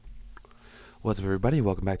What's up, everybody?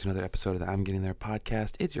 Welcome back to another episode of the I'm Getting There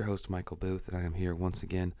podcast. It's your host, Michael Booth, and I am here once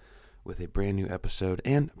again with a brand new episode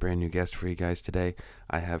and a brand new guest for you guys today.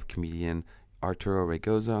 I have comedian Arturo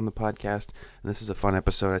Raygoza on the podcast, and this is a fun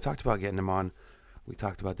episode. I talked about getting him on. We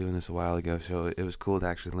talked about doing this a while ago, so it was cool to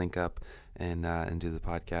actually link up and do the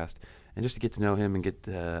podcast, and just to get to know him and get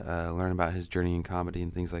to learn about his journey in comedy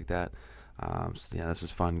and things like that. This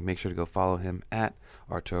was fun. Make sure to go follow him at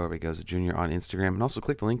Arturo Raygoza Jr. on Instagram, and also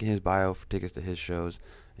click the link in his bio for tickets to his shows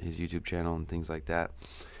and his YouTube channel and things like that.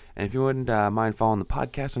 And if you wouldn't mind following the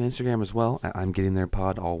podcast on Instagram as well, I'm Getting There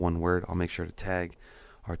Pod, all one word. I'll make sure to tag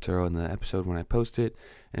Arturo in the episode when I post it.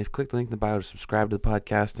 And if you click the link in the bio to subscribe to the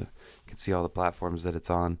podcast, you can see all the platforms that it's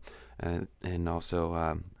on, and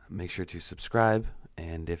also make sure to subscribe.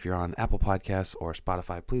 And if you're on Apple Podcasts or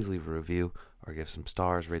Spotify, please leave a review or give some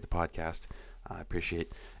stars, rate the podcast. I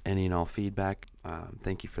appreciate any and all feedback.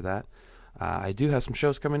 Thank you for that. I do have some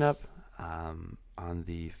shows coming up on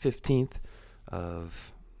the 15th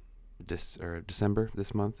of December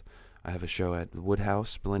this month. I have a show at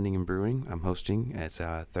Woodhouse Blending and Brewing. I'm hosting. That's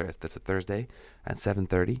a Thursday at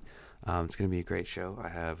 7:30. It's going to be a great show. I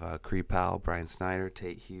have Cree Powell, Brian Snyder,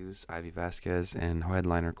 Tate Hughes, Ivy Vasquez, and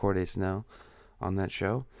headliner Corday Snell on that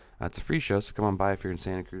show. It's a free show, so come on by if you're in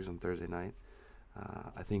Santa Cruz on Thursday night.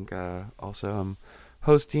 I think also I'm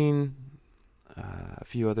hosting a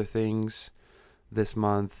few other things this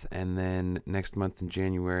month, and then next month in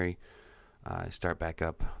January, I start back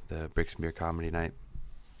up the Bricks and Beer Comedy Night.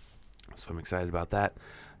 So I'm excited about that.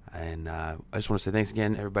 And I just want to say thanks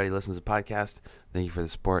again, everybody who listens to the podcast. Thank you for the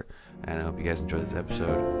support, and I hope you guys enjoy this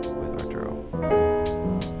episode with Arturo.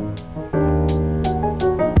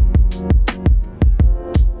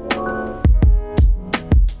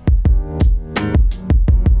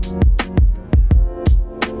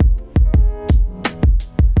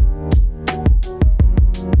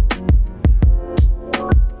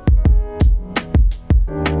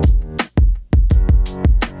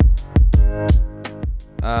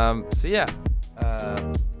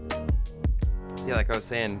 Like I was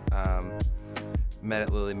saying, met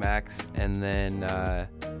at Lily Max, and then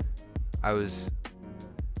I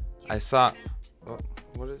saw. Oh,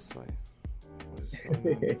 what is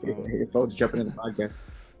your phone's jumping in the podcast.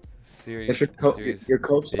 Siri, your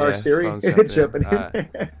co-star Siri jumping in.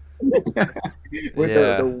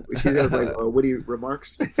 She has like witty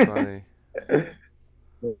remarks. It's funny.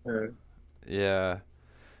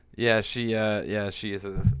 She is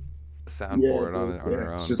a soundboard on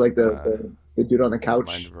her own. She's like the dude on the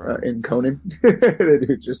couch in Conan. The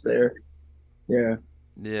dude just there. Yeah.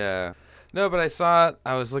 No, but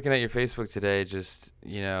I was looking at your Facebook today. Just,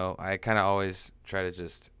 I kind of always try to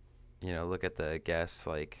just, look at the guests,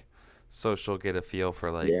 like social, get a feel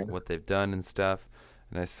for what they've done and stuff.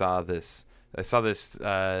 And I saw this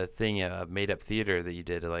thing, Made Up Theater that you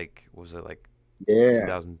did. Was it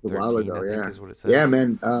 2013? A while ago. I think is what it says. Yeah,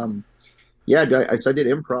 man. I did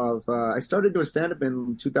improv. I started doing stand-up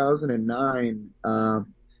in 2009,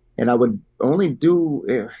 and I would only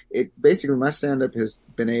do it. Basically, my stand-up has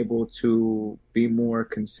been able to be more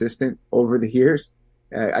consistent over the years.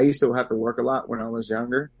 I used to have to work a lot when I was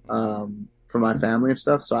younger for my family and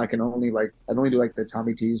stuff, so I'd only do the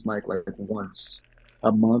Tommy T's mic once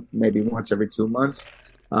a month, maybe once every 2 months.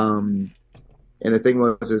 And the thing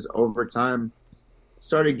is over time,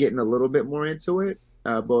 started getting a little bit more into it,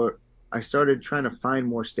 but I started trying to find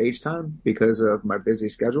more stage time because of my busy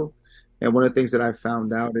schedule. And one of the things that I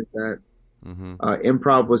found out is that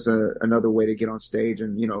improv was another way to get on stage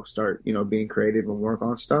and, start, being creative and work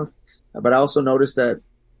on stuff. But I also noticed that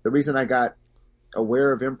the reason I got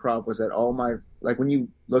aware of improv was that when you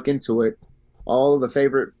look into it,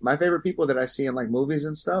 my favorite people that I see in movies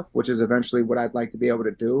and stuff, which is eventually what I'd like to be able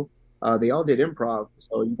to do, they all did improv.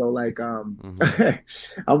 So,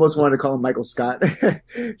 I almost wanted to call him Michael Scott,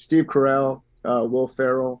 Steve Carell, Will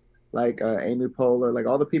Ferrell, Amy Poehler,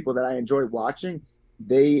 all the people that I enjoy watching,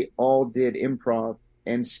 they all did improv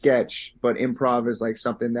and sketch. But improv is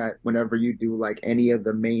something that whenever you do any of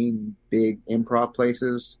the main big improv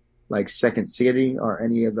places, like Second City or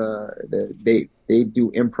any of they do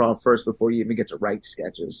improv first before you even get to write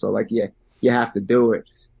sketches. So you have to do it.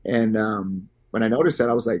 And when I noticed that,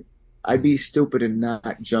 I was like, I'd be stupid and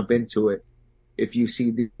not jump into it if you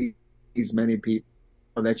see these many people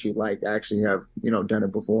that you actually have, done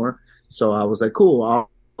it before. So I was like, cool, I'll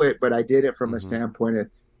quit. But I did it from a standpoint of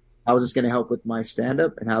how is this going to help with my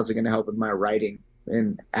stand-up and how's it going to help with my writing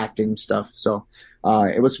and acting stuff. So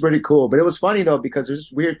it was pretty cool. But it was funny, though, because there's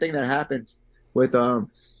this weird thing that happens with I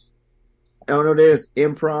don't know this,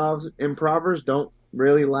 improvers don't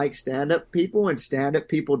really like stand-up people, and stand-up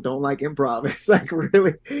people don't like improv. It's like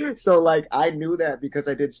really, so like I knew that because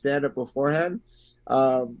I did stand-up beforehand.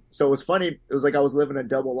 So it was funny. It was like I was living a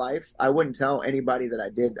double life. I wouldn't tell anybody that I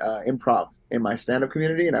did improv in my stand-up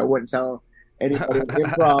community, and I wouldn't tell anybody in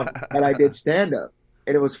improv that I did stand-up.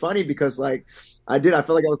 And it was funny because like I felt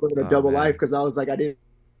like I was living a Oh double life man. because I was like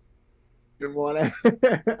didn't want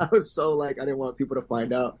to. I was so like I didn't want people to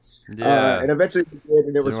find out. Yeah. And eventually they did,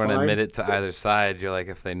 and it Didn't was want to admit fine. it to either side. You're like,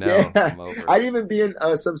 if they know, Yeah, I'm over. I'd even be in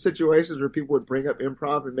some situations where people would bring up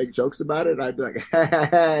improv and make jokes about it, and I'd be like,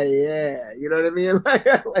 "Yeah," you know what I mean?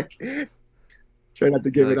 Like try not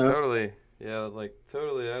to You're give it like, up. totally. Yeah, like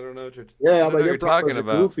totally. I Yeah, I'm don't know like what you're talking improvers are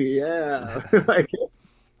about. goofy. Yeah, like,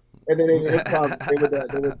 and then in improv they would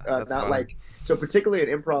That's not funny. like. So particularly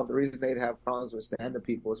in improv, the reason they'd have problems with stand-up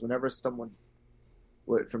people is whenever someone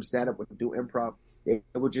from stand-up would do improv, they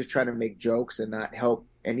would just try to make jokes and not help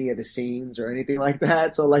any of the scenes or anything like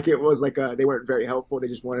that. So like it was like they weren't very helpful. They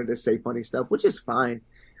just wanted to say funny stuff, which is fine.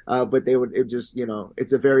 But they would it just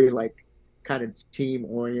it's a very like kind of team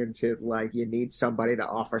oriented. Like you need somebody to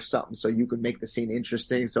offer something so you can make the scene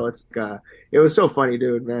interesting. So it's it was so funny,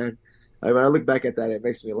 dude, man. When I look back at that, it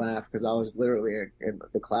makes me laugh because I was literally in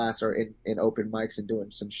the class or in open mics and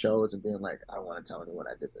doing some shows and being like, I don't want to tell anyone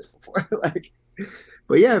I did this before. Like,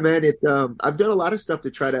 but yeah, man, it's I've done a lot of stuff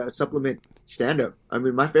to try to supplement stand up. I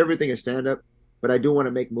mean, my favorite thing is stand up, but I do want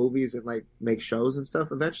to make movies and like make shows and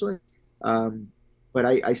stuff eventually. Um, but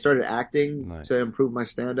I started acting to Nice. improve my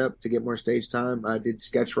stand up to get more stage time. I did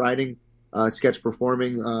sketch writing, sketch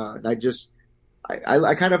performing. And I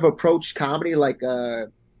kind of approach comedy like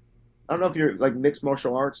I don't know if you're like mixed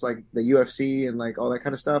martial arts, like the UFC and like all that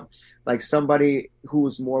kind of stuff. Like somebody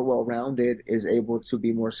who's more well-rounded is able to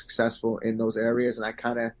be more successful in those areas. And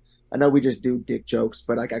I know we just do dick jokes,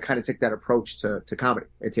 but like I kind of take that approach to comedy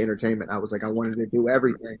and to entertainment. I was like, I wanted to do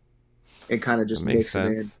everything and kind of That just makes mix it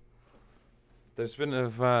in. sense. There's been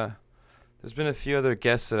there's been a few other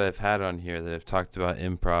guests that I've had on here that have talked about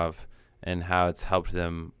improv and how it's helped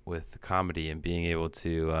them with comedy and being able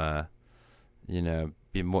to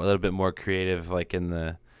be more a little bit more creative, like in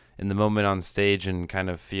the moment on stage, and kind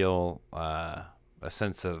of feel a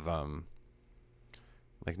sense of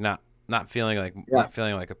like Yeah, not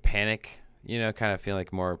feeling like a panic, kind of feeling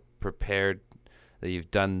like more prepared, that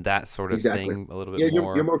you've done that sort of exactly. thing a little bit Yeah, you're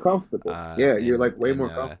more, more comfortable. Yeah, you're like way and more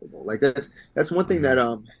comfortable. Like that's one thing that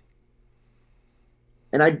mhm.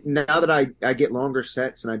 and I now that I get longer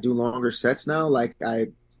sets and I do longer sets now, like I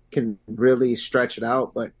can really stretch it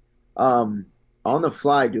out. But um on the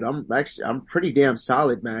fly, dude, I'm pretty damn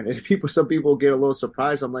solid, man. And some people get a little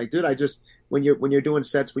surprised. I'm like, dude, I just when you're doing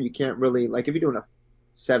sets where you can't really like if you're doing a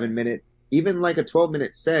 7 minute, even like a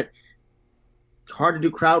 12-minute set, hard to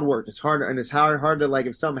do crowd work. It's hard and it's hard to like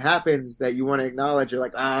if something happens that you want to acknowledge, you're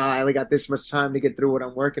like, I only got this much time to get through what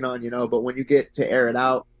I'm working on, you know. But when you get to air it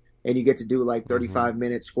out and you get to do like Mhm. 35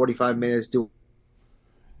 minutes, 45 minutes, do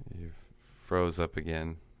You froze up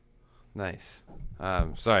again. Nice.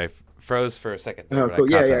 Sorry, froze for a second there, oh, but I cool.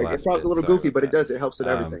 Yeah, caught yeah. that It last probably a bit. little Sorry goofy, about but that. it helps with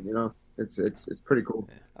Um, everything, you know. It's pretty cool.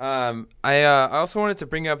 I also wanted to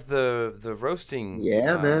bring up the roasting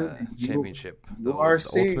Yeah, man. championship, You are the ultimate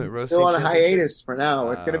seeing still roasting on a championship. hiatus for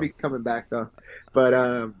now. It's gonna be Um, coming back though.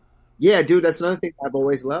 But yeah, dude, that's another thing I've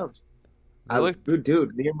always loved. it looked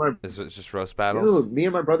Dude, it's just roast battles. me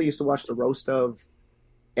and my brother used to watch the roast of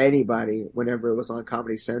anybody whenever it was on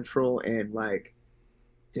Comedy Central and like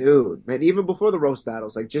dude, man, even before the roast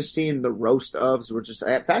battles, like just seeing the roast ofs were just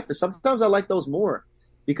in fact sometimes I like those more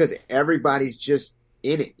because everybody's just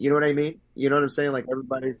in it. You know what I mean? You know what I'm saying? Like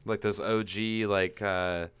everybody's Like those OG, like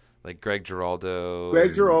Greg Giraldo Greg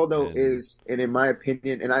and Giraldo is, and in my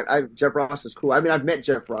opinion, and I Jeff Ross is cool. I mean, I've met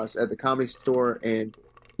Jeff Ross at the Comedy Store, and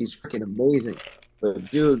he's freaking amazing. But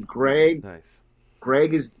dude, nice.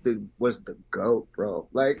 Greg was the goat, bro.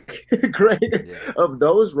 Like Greg Yeah. of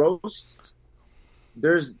those roasts,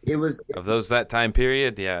 it was Of those that time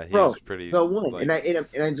period, yeah, he bro was pretty the one, like and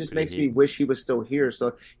it just pretty makes me heat. wish he was still here.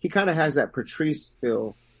 So he kind of has that Patrice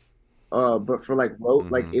feel, but for like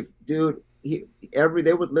like Hmm. if dude,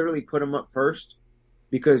 they would literally put him up first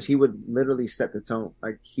because he would literally set the tone.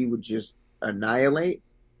 Like he would just annihilate.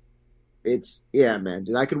 It's yeah, man.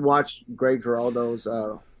 Dude, I could watch Greg Giraldo's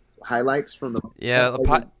highlights from the. Yeah,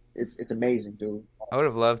 It's amazing, dude. I would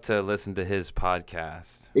have loved to listen to his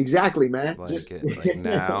podcast. Exactly, man. Like Just it, like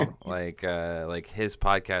now, like his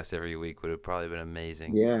podcast every week would have probably been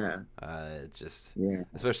amazing. yeah, Just yeah,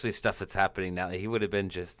 especially stuff that's happening now. He would have been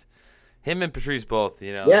just him and Patrice both.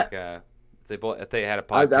 yeah. If they had a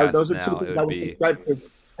podcast Those are two now, it things I would would be subscribe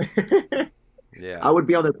to. Yeah. I would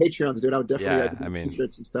be on their Patreons, dude. I would definitely Yeah, do I mean,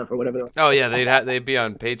 t-shirts and stuff or whatever. oh yeah, they'd be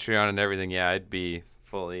on Patreon and everything. Yeah, I'd be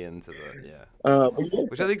fully into the yeah. But yeah,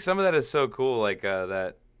 Which I think some of that is so cool, like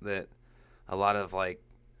that a lot of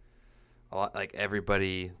a lot like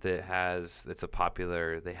everybody that's a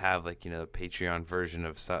popular, they have like, you know, a Patreon version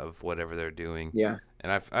of whatever they're doing. yeah,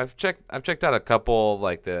 And I've checked out a couple,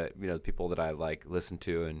 like the, you know, the people that I like listen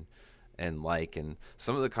to and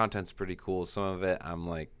some of the content's pretty cool. Some of it I'm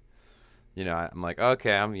like, you know, I'm like,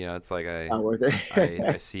 okay, you know, it's like not worth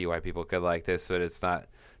I it. see why people could like this, but it's not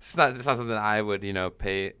something I would, you know,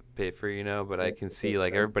 pay for, you know, but I can see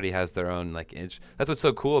like everybody has their own like inch. That's what's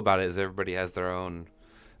so cool about it, is everybody has their own.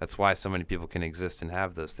 That's why so many people can exist and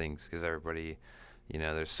have those things, because everybody, you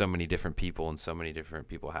know, there's so many different people and so many different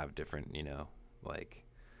people have different, you know, like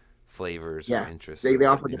flavors or Yeah, interests. they Or,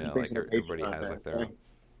 offer you different know, things like on everybody Patreon. has like their Yeah, own.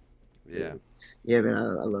 Yeah. yeah, man,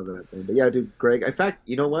 I love that thing. But yeah, dude, Greg. In fact,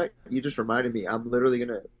 you know what? You just reminded me. I'm literally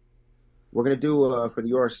gonna. We're gonna do for the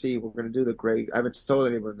URC. We're gonna do the Greg. I haven't told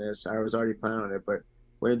anyone this. I was already planning on it, but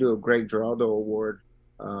we're gonna do a Greg Giraldo Award.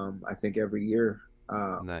 I think every year.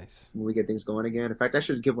 Nice. When we get things going again. In fact, I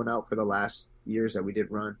should give one out for the last years that we did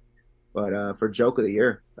run. But for joke of the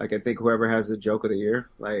year, like I think whoever has the joke of the year,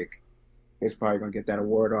 like is probably gonna get that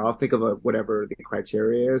award. Or I'll think of whatever the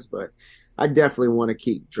criteria is. But I definitely want to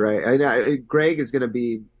keep Dre. Greg is gonna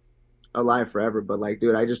be alive forever. But like,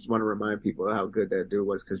 dude, I just want to remind people how good that dude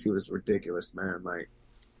was because he was ridiculous, man. Like,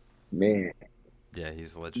 man, Yeah,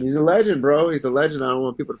 he's a he's legend. a legend, bro. He's a legend. I don't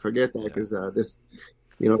want people to forget that Yeah. because this,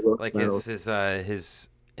 you know, Like medal. his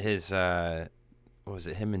what was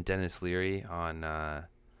it, him and Dennis Leary on what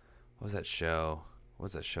was that show? What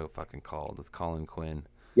was that show fucking called? With Colin Quinn.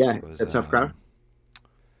 Yeah, It it's was a tough crowd.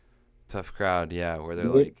 Tough Crowd, yeah, where they're Yeah.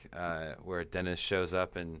 like where Dennis shows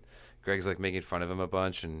up and Greg's like making fun of him a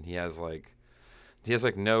bunch, and he has like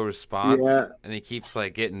no response, Yeah, and he keeps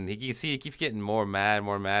like getting, he can see he keeps getting more mad,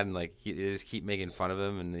 and like they just keep making fun of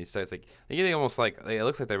him, and he starts like, I think they almost like, it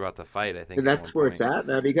looks like they're about to fight, I think, and at one that's where it's point. at,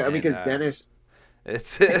 man. Because And Dennis,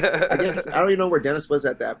 it's I guess I don't even know where Dennis was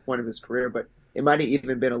at that point of his career, but it might have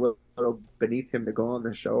even been a little beneath him to go on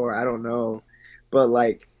the show, or I don't know. But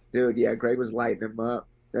like, dude, yeah, Greg was lighting him up.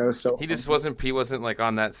 That was so funny. he wasn't like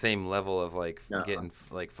on that same level of like No, getting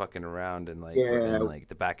like fucking around yeah, and like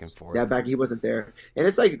the back and yeah, forth. back he wasn't there, and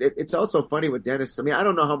it's like it's also funny with Dennis. I mean, I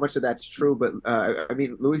don't know how much of that's true, but I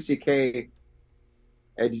mean, Louis C.K.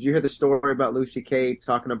 Did you hear the story about Louis C.K.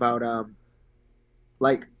 talking about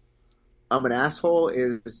like I'm an asshole?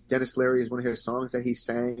 Is Dennis Leary is one of his songs that he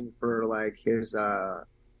sang for like his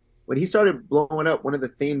when he started blowing up. One of the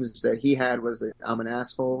themes that he had was that I'm an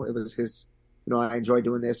asshole. It was his, you know, I enjoy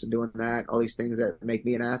doing this and doing that, all these things that make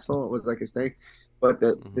me an asshole. It was like his thing. But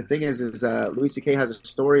the Hmm. thing is Louis C.K. has a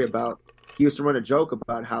story about he used to run a joke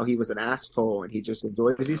about how he was an asshole and he just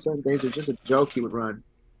enjoys these certain things. It was just a joke he would run,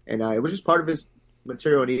 and it was just part of his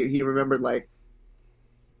material. And he remembered like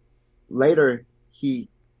later he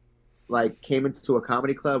like came into a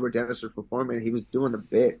comedy club where Dennis was performing and he was doing the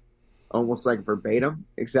bit almost like verbatim,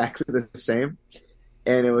 exactly the same.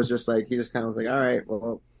 And it was just like he just kind of was like, all right,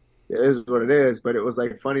 well, it is what it is. But it was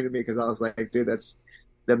like funny to me because I was like, dude, that's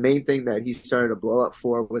the main thing that he started to blow up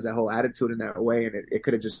for was that whole attitude in that way, and it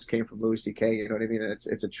could have just came from Louis C.K. You know what I mean? And it's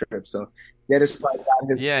a trip. So Dennis probably got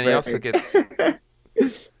his Yeah, and break.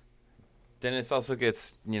 Dennis also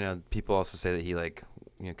gets, you know, people also say that he like,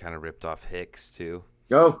 you know, kind of ripped off Hicks too.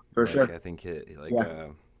 Oh, for Like sure. I think like Yeah.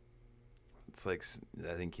 it's like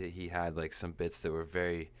I think he had like some bits that were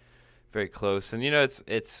very very close, and you know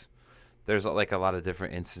it's there's like a lot of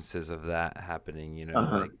different instances of that happening, you know,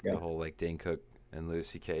 Uh-huh. like Yeah. the whole like Dane Cook and Louis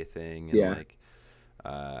C.K. thing, and Yeah. like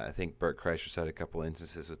I think Burt Kreischer had a couple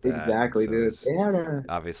instances with that, and Exactly, so dude. is Yeah.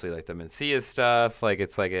 obviously like the Mencia stuff. Like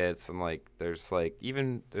it's and like there's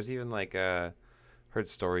even like heard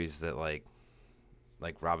stories that like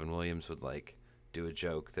Robin Williams would like do a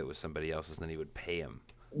joke that was somebody else's, and then he would pay him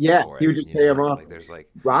Yeah. for He it. would just You pay him know, off. like there's like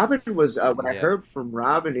Robin was when I yeah, heard from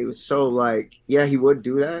Robin, he was so like, yeah, he would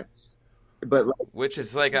do that, but like, which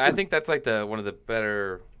is like I think that's like the one of the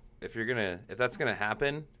better, if that's gonna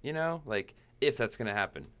happen, you know, like if that's gonna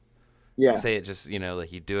happen, yeah, say it just, you know,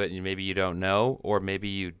 like you do it and maybe you don't know, or maybe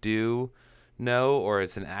you do know, or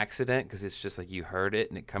it's an accident because it's just like you heard it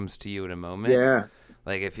and it comes to you in a moment. yeah,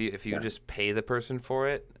 Like if you yeah, just pay the person for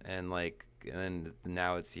it and like and then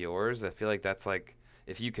now it's yours, I feel like that's like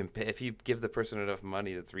if you can pay, if you give the person enough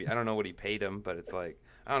money that's I don't know what he paid him, but it's like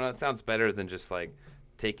I don't know, it sounds better than just like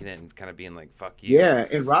taking it and kind of being like fuck you yeah.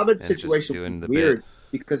 And Robin's and just situation was doing the bit. weird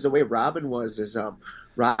because the way Robin was is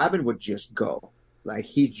Robin would just go, like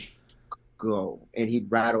he'd go and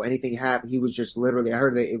he'd rattle anything happen. He was just literally. I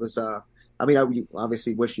heard that it was I mean, I would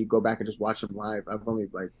obviously wish you'd go back and just watch him live. I've only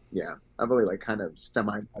like kind of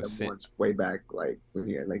semi met I've him seen. once way back, like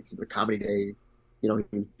yeah, like the comedy day.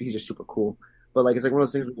 He's just super cool. But like it's like one of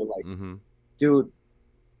those things where you're like, Mm-hmm. dude,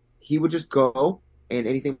 he would just go and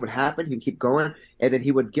anything would happen. He'd keep going. And then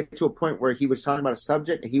he would get to a point where he was talking about a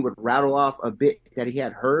subject and he would rattle off a bit that he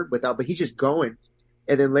had heard but he's just going.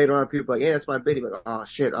 And then later on, people are like, hey, that's my bit. He'd be like, oh,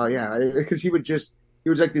 shit. Oh, yeah. Because he was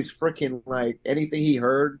like this freaking, like anything he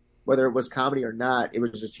heard, whether it was comedy or not, he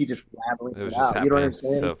just rattling It it was just out. You know what I'm happening saying?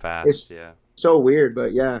 so fast. It's Yeah. so weird,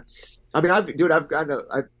 but yeah. I mean, I've gotten,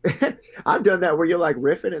 I've, I've done that where you're like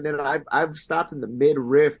riffing, and then I've stopped in the mid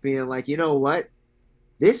riff, being like, you know what?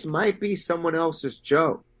 This might be someone else's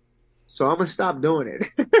joke, so I'm gonna stop doing it.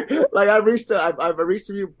 Like I've reached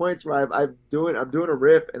a few points where I'm doing a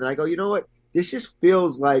riff, and I go, you know what? This just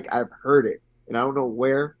feels like I've heard it, and I don't know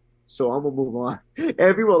where, so I'm gonna move on.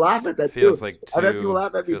 And people laugh at that too. Feels like I've had people too.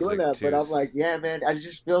 laugh at me Feels doing like that, but too. I'm like, yeah, man, it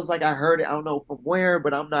just feels like I heard it. I don't know from where,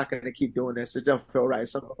 but I'm not gonna keep doing this. It don't feel right.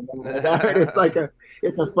 Something like that.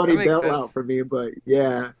 It's a That funny makes bailout sense. for me, but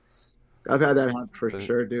yeah. I've had that happen for The,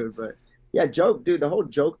 sure, dude. But yeah, joke, dude. The whole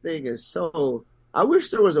joke thing is so. I wish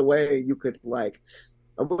there was a way you could like.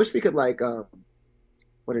 I wish we could like.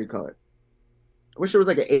 What do you call it? I wish there was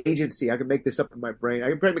like an agency. I could make this up in my brain. I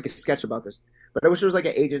could probably make a sketch about this. But I wish there was like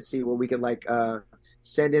an agency where we could like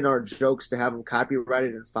send in our jokes to have them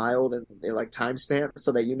copyrighted and filed and like timestamped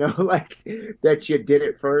so that like that you did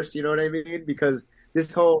it first. You know what I mean? Because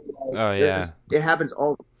this whole oh yeah, it happens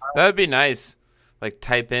all the that would be nice. Like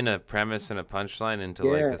type in a premise and a punchline into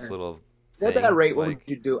like yeah. this little At that thing. rate, what would Like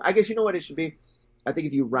you do? I guess you know what it should be. I think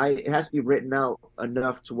if you write, it has to be written out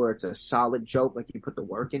enough to where it's a solid joke. Like you put the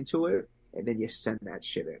work into it, and then you send that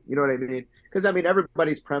shit in. You know what I mean? Because I mean,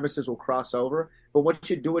 everybody's premises will cross over, but once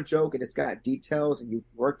you do a joke and it's got details and you've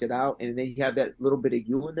worked it out, and then you have that little bit of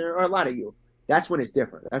you in there or a lot of you, that's when it's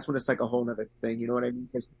different. That's when it's like a whole nother thing. You know what I mean?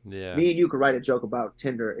 Because yeah, me and you could write a joke about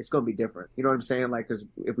Tinder, it's gonna be different. You know what I'm saying? Like, because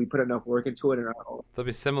if we put enough work into it, and there'll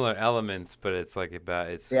be similar elements, but it's like about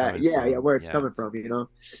it's yeah, coming yeah, yeah, from where it's yeah. coming from,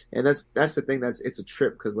 and that's the thing it's a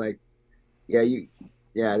trip because like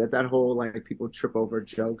yeah, that whole like people trip over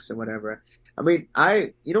jokes and whatever. I mean,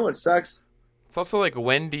 you know what sucks? It's also like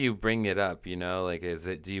when do you bring it up? You know, like is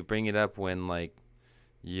it do you bring it up when like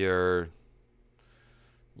you're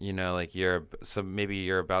like you're so maybe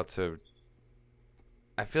you're about to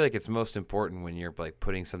I feel like it's most important when you're like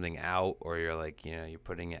putting something out or you're like you're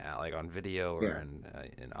putting it out like on video or Yeah,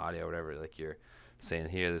 in audio or whatever like you're saying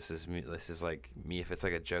here this is me this is like me if it's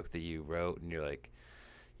like a joke that you wrote and you're like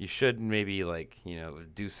you should maybe like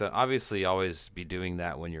do so obviously always be doing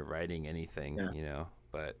that when you're writing anything yeah,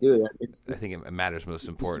 but dude, I think it matters most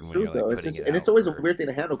it's the important when truth you're like though. It's putting just it and it's out always a for weird thing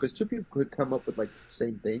to handle because two people could come up with like the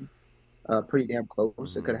same thing, pretty damn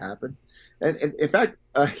close. It hmm could happen, and in fact,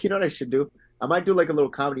 you know what I should do? I might do like a little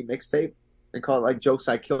comedy mixtape and call it like jokes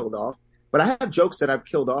I killed off. But I have jokes that I've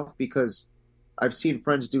killed off because I've seen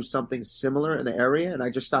friends do something similar in the area, and I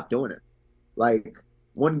just stopped doing it. Like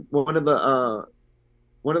one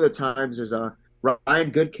of the times is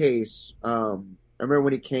Ryan Goodcase. I remember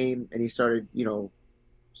when he came and he started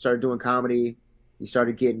started doing comedy. He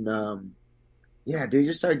started getting yeah, dude, he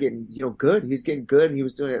just started getting good. He's getting good, and he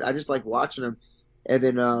was doing it. I just like watching him. And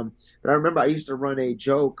then but I remember I used to run a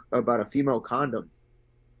joke about a female condom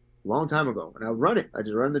a long time ago, and I run it. I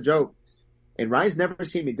just run the joke, and Ryan's never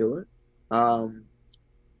seen me do it. Um,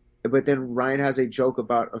 but then Ryan has a joke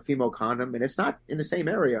about a female condom, and it's not in the same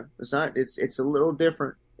area. It's not. It's a little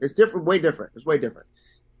different. It's different, way different. It's way different.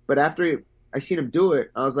 But after I seen him do it,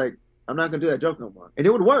 I was like, I'm not gonna do that joke no more, and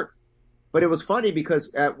it would work. But it was funny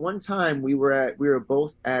because at one time we were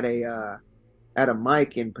both at a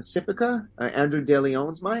mic in Pacifica, Andrew De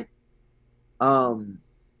Leon's mic, um,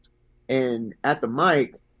 and at the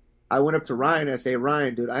mic. I went up to Ryan and I say,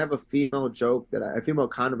 Ryan, dude, I have a female condom joke that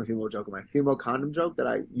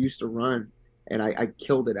I used to run, and I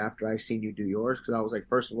killed it after I seen you do yours because I was like,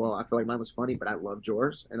 first of all, I feel like mine was funny, but I loved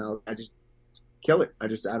yours, and I just kill it. I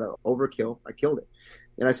just out of overkill, I killed it,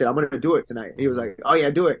 and I said I'm gonna do it tonight. And he was hmm like, oh yeah,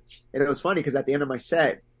 do it. And it was funny because at the end of my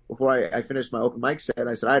set, before I finished my open mic set,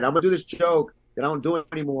 I said, all right, I'm gonna do this joke that I don't do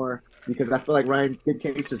anymore because I feel like Ryan Good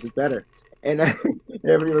Cases is better. And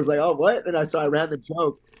everybody was like, "Oh, what?" And I ran the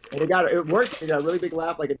joke, and it worked. It got a really big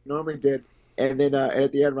laugh like it normally did. And then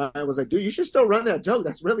at the end, Ryan was like, "Dude, you should still run that joke.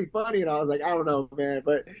 That's really funny." And I was like, "I don't know, man,"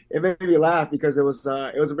 but it made me laugh because it was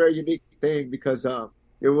a very unique thing because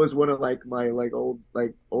it was one of like my like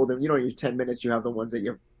older your 10 minutes you have the ones that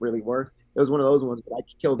you really work. It was one of those ones, but I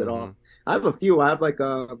killed it off. hmm I have a few. I have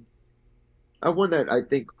one that I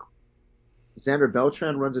think Xander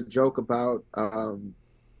Beltran runs a joke about.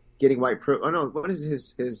 getting white privilege. Oh no, what is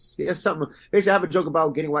his? He has something. Basically, I have a joke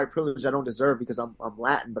about getting white privilege I don't deserve because I'm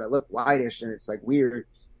Latin, but I look whitish, and it's like weird.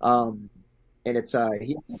 Um, and it's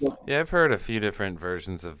Yeah, I've heard a few different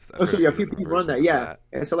versions of. I've oh, heard so a yeah, a few few different people run versions that, of yeah. that.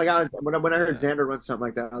 And so like I was when I heard Yeah. Xander run something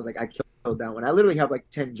like that, I was like, I killed that one. I literally have like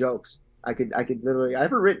 10 jokes. I could literally I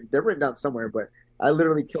haven't written they're written down somewhere, but I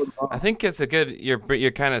literally killed them I all. think it's a good.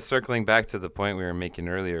 You're kind of circling back to the point we were making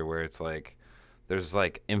earlier, where it's like there's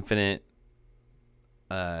like infinite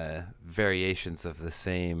variations of the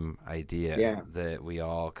same idea Yeah, that we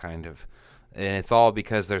all kind of, and it's all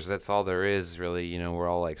because that's all there is really. We're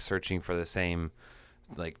all like searching for the same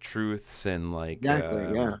like truths and like exactly.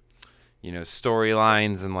 Yeah,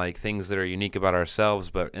 storylines and like things that are unique about ourselves,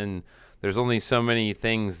 but there's only so many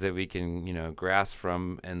things that we can grasp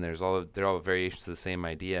from, and they're all variations of the same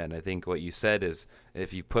idea. And I think what you said is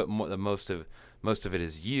if you put the most of it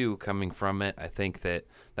is you coming from it, I think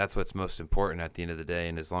that's what's most important at the end of the day.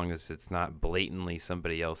 And as long as it's not blatantly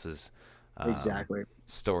somebody else's exactly.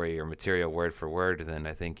 story or material word for word, then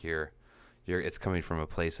I think it's coming from a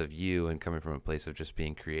place of you and coming from a place of just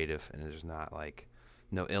being creative, and there's not like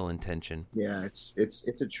no ill intention. Yeah,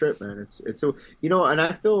 it's a trip, man. It's a and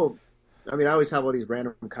I feel, I mean, I always have all these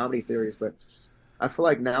random comedy theories, but I feel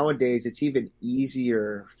like nowadays it's even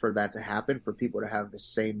easier for that to happen for people to have the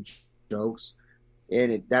same jokes,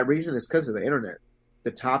 and that reason is because of the internet.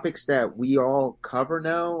 The topics that we all cover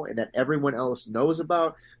now and that everyone else knows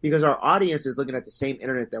about, because our audience is looking at the same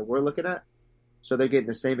internet that we're looking at, so they're getting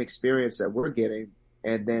the same experience that we're getting,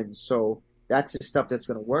 and then so that's the stuff that's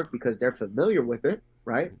going to work because they're familiar with it,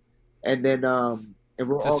 right? And then and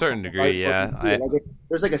we're To a all certain right degree, where we yeah. see it. Like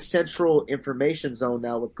there's like a central information zone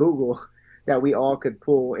now with Google that we all could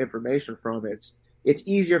pull information from. It's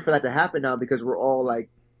easier for that to happen now because we're all like,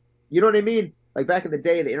 you know what I mean? Like back in the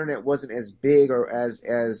day, the internet wasn't as big or as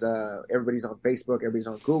everybody's on Facebook, everybody's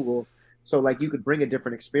on Google. So like you could bring a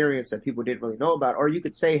different experience that people didn't really know about, or you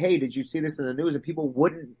could say, "Hey, did you see this in the news?" And people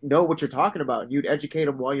wouldn't know what you're talking about, and you'd educate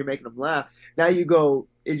them while you're making them laugh. Now you go,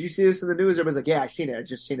 "Did you see this in the news?" Everybody's like, "Yeah, I seen it. I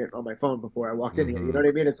just seen it on my phone before I walked in here." You know Hmm. what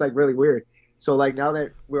I mean? It's like really weird. So like now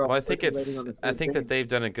that we're Well, all circulating on the I same think that thing, they've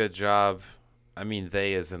done a good job. I mean,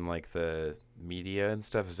 they, as in like the media and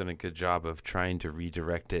stuff, has done a good job of trying to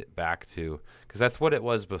redirect it back to, because that's what it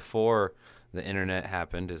was before the internet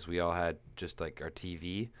happened. Is we all had just like our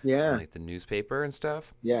TV and yeah, like the newspaper and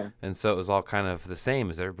stuff, yeah, and so it was all kind of the same.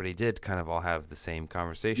 As everybody did, kind of all have the same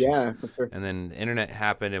conversations. yeah, for sure. And then the internet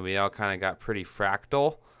happened, and we all kind of got pretty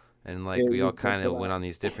fractal, and like It we all was kind of went on centralized.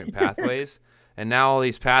 these different pathways. And now all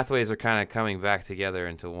these pathways are kind of coming back together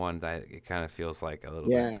into one that it kind of feels like a little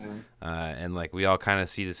bit. Yeah, And like we all kind of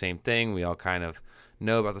see the same thing. We all kind of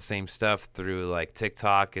know about the same stuff through like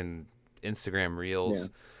TikTok and Instagram yeah, Reels.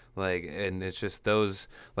 Like, and it's just those,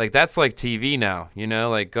 like, that's like TV now,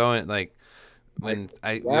 like going, like,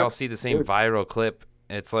 like, we yeah, all see the same dude. viral clip.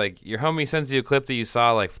 It's like your homie sends you a clip that you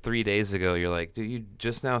saw like 3 days ago. You're like, dude, you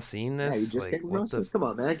just now seen Yeah, you this? just Like, came what across the this. Come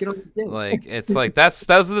on, man, get on the game. like it's like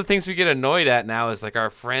those are the things we get annoyed at now is like our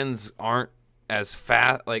friends aren't as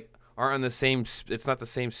fast, like aren't on the same it's not the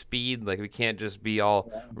same speed. Like we can't just be all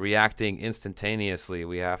reacting instantaneously.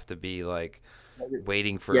 We have to be like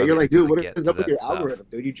waiting for Yeah, other you're like, people dude, to what get is to up with that your stuff. algorithm,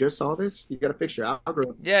 dude? You just saw this. You got to fix your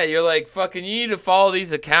algorithm. Yeah, you're like fucking. You need to follow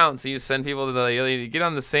these accounts. You send people to you need to get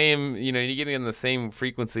on the same. You get on the same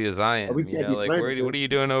frequency as I We am. can't be Like friends, what dude. are you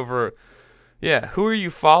doing over? Yeah, who are you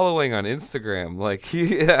following on Instagram? Like,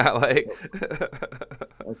 yeah, like.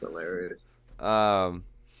 That's hilarious. um,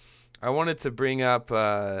 I wanted to bring up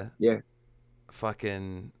Yeah.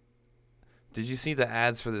 fucking. Did you see the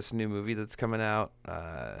ads for this new movie that's coming out?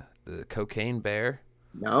 The Cocaine Bear.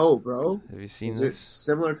 No, bro. Have you seen Is it this?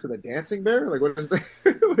 similar to the dancing bear? Like, what is that?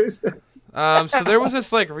 What is that? So there was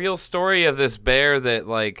this like real story of this bear that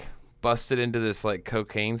like busted into this like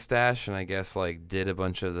cocaine stash and I guess like did a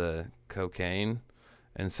bunch of the cocaine.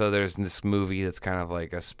 And so there's this movie that's kind of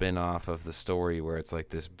like a spin-off of the story where it's like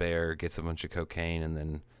this bear gets a bunch of cocaine and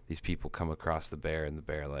then these people come across the bear and the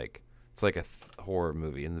bear like it's like a horror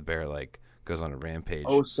movie and the bear like goes on a rampage.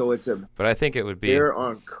 Oh, so it's a But I think it would be bear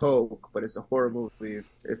on coke, but it's a horror movie.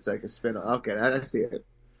 It's like a spin off. Okay, I see it.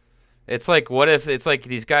 it's like what if it's like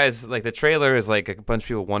these guys like the trailer is like a bunch of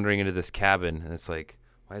people wandering into this cabin and it's like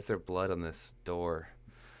why is there blood on this door?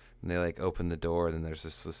 And they like open the door and then there's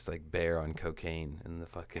this like bear on cocaine in the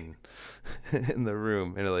fucking in the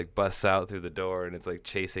room and it like busts out through the door and it's like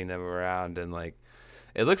chasing them around and like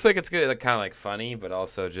it looks like it's good like, kind of like funny but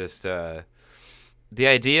also just the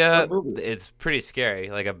idea What movie? it's pretty scary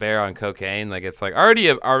like a bear on cocaine like it's like already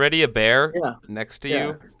a bear Yeah, next to yeah.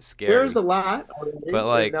 you Bear's scary a lot already, but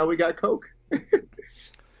and like now we got coke.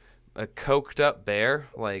 a coked up bear,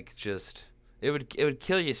 like just it would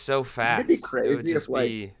kill you so It'd be fast. It would crazy if just like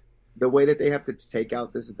be the way that they have to take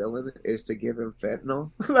out this villain is to give him fentanyl.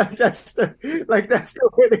 That's the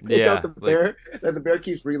way they take out yeah, the like bear. And the bear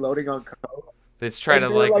keeps reloading on coke. they just try And to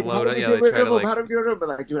they're like like, "How load do it. we Yeah, get they rid try to of him? like How do we get rid of him?" But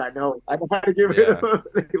like, dude, I know how to get rid yeah. of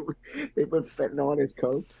him. They put fentanyl on his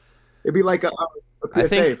coke. It'd be like a I PSA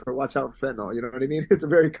think for watch out for fentanyl. You know what I mean? It's a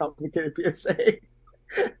very complicated PSA.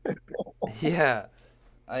 yeah.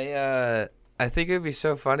 I think it'd be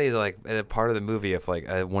so funny, like in a part of the movie, if like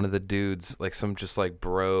one of the dudes, like some just like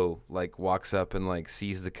bro, like walks up and like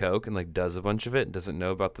sees the coke and like does a bunch of it and doesn't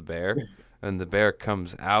know about the bear, and the bear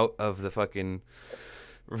comes out of the fucking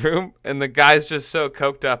room, and the guy's just so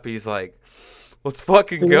coked up, he's like, "Let's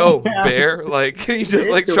fucking go, Yeah, bear!" Like he he's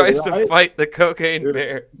just like into it, tries to right? fight the cocaine Dude,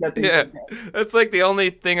 bear. that thing- Yeah, that's like the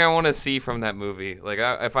only thing I want to see from that movie. Like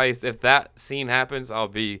if that scene happens, I'll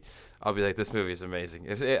be like, this movie is amazing.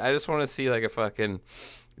 I just want to see like a fucking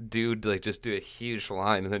dude like just do a huge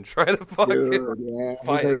line and then try to fucking Dude, yeah. He's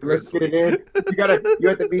fight like, let's get it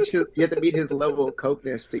Grizzly. in. You have to meet his level of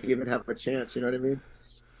cokeness to even have a chance. You know what I mean?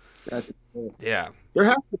 That's Yeah. there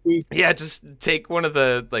has to be Yeah, just take one of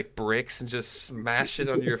the like bricks and just smash it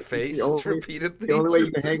on your face the only repeatedly. the only way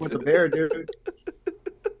you can hang with the bear, dude.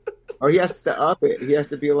 Or he has to up it. He has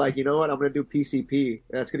to be like, you know what? I'm gonna do PCP.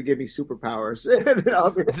 That's gonna give me superpowers. And then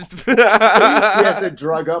he has to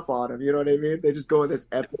drug up on him. You know what I mean? They just go in this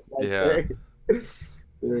epic like Yeah. thing.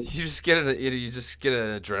 You just get an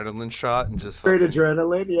adrenaline shot and just Straight fucking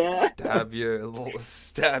adrenaline, yeah.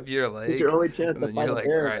 stab your leg. It's your only chance And to then fight you're a like,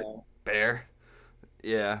 bear. all right, Man. bear.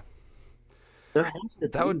 Yeah. There has to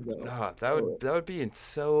That be would though. that would be in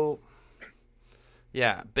so.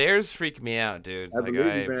 Yeah, bears freak me out, dude. I Like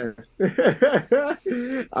believe you,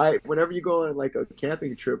 man. Whenever you go on like a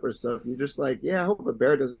camping trip or something, you're just like, yeah, I hope a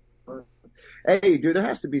bear doesn't. Hey, dude, there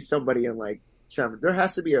has to be somebody in like there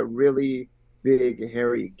has to be a really big,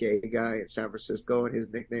 hairy, gay guy in San Francisco, and his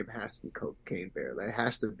nickname has to be Cocaine Bear. That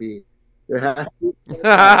has to be. There has to be. There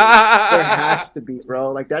has to be,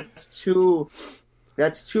 bro. Like that's too.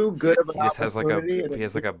 That's too good of an he just has like opportunity. he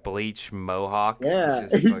has like a bleach mohawk. Yeah,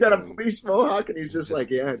 It's just he's got a fucking- bleach mohawk, and he's just just- like,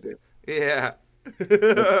 yeah, dude, Yeah.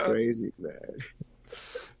 that's crazy, man.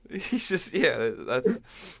 He's just that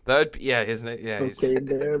would be, yeah his name he's Cocaine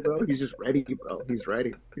Bear, bro. He's just ready, bro. He's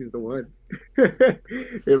ready. He's the one.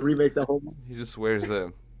 They remake the whole. he just wears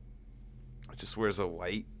a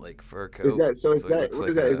white like fur Is coat. that so? Is it that looks what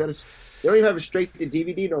like is that? They don't even have it straight to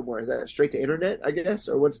DVD no more. Is that straight to internet? I guess,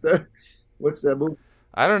 or what's the movie?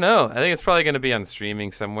 I don't know. I think it's probably going to be on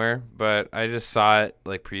streaming somewhere, but I just saw it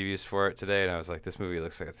like previews for it today, and I was like, this movie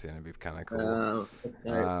looks like it's going to be kind of cool. Okay.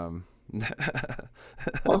 I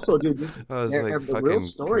Also, dude, was the like real fucking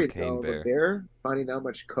story cocaine though, bear. the bear finding that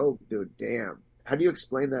much coke, dude. Damn. How do you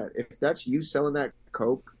explain that? If that's you selling that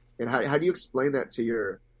coke, and how do you explain that to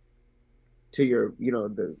your you're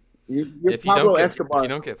If you Pablo don't get Escobar? if you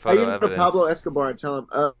don't get How you photo go to evidence, Pablo Escobar and tell him,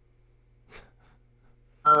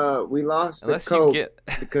 we lost the unless you coke get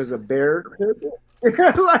because a bear.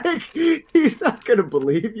 Like he's not gonna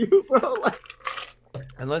believe you, bro. Like,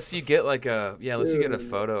 unless you get like unless you get a Dude.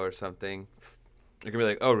 photo or something, you're gonna be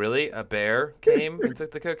like, oh really? A bear came and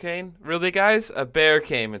took the cocaine? Really, guys? A bear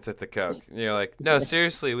came and took the coke. And you're like, no,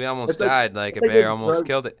 seriously, we almost It's like- died. Like a like bear a almost drug-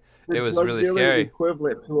 killed it. the It was drug really dealer scary.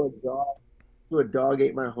 Equivalent to a dog. To a dog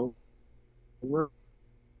ate my home.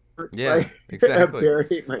 Yeah, Like, exactly. A bear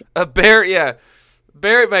ate my. A bear, yeah.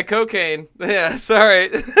 Bear ate my cocaine. Yeah, sorry.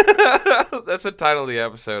 That's the title of the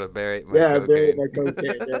episode. A bear ate my Yeah, a bear ate cocaine. my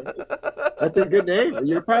cocaine. Yeah. That's a good name.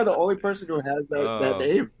 You're probably the only person who has that Oh.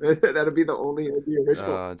 name. That'd be the original.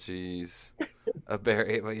 Oh, jeez. A bear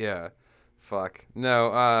ate my, yeah. Fuck.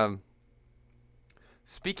 No,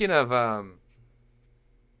 speaking of, I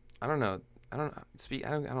don't know. I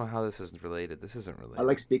don't know how this is related. This isn't related. I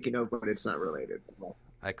like speaking of, but it's not related.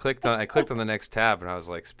 I clicked on the next tab and I was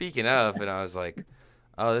like, speaking of, and I was like,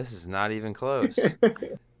 oh, this is not even close. It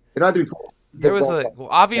don't have to be. There was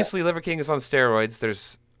obviously Liver King is on steroids.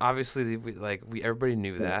 There's obviously everybody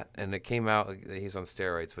knew that, and it came out that he's on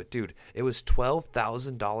steroids. But dude, it was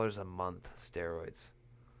 $12,000 a month steroids.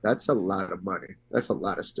 That's a lot of money. That's a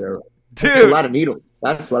lot of steroids. Dude, That's a lot of needles.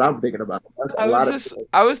 That's what I'm thinking about. That's a lot of.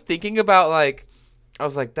 I was thinking about I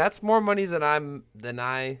was like, that's more money than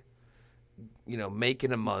I make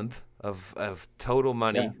in a month of total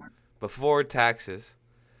money Yeah. before taxes.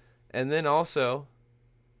 And then also,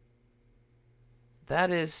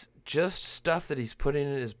 that is just stuff that he's putting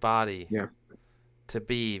in his body Yeah. to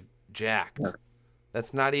be jacked. Yeah.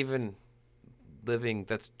 That's not even living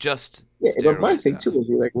that's just Yeah, but steroid my thing stuff. too is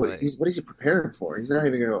he like Like, what is he preparing for? He's not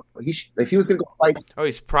even gonna. If he was gonna go fight, oh,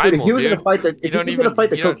 he's dude. If primal, he was gonna dude. fight the You if he don't was gonna even fight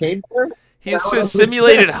the you don't. cocaine bear, then I He's would just understand.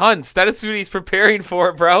 simulated hunts. That is what he's preparing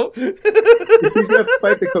for, bro. If he's gonna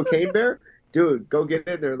fight the cocaine bear, dude, go get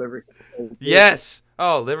in there, liver. Yes.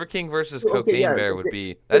 Oh, Liver King versus Okay, Cocaine yeah. Bear would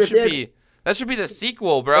be But if they had that should be the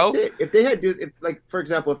sequel, That's bro. it. If they had, dude, if like for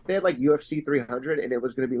example, if they had like UFC 300 and it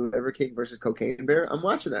was going to be Liver King versus Cocaine Bear, I'm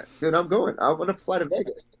watching that, dude. I'm going. I want to fly to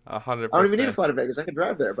Vegas. I don't even need to 100%. fly to Vegas. I can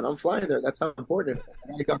drive there, but I'm flying there. That's how important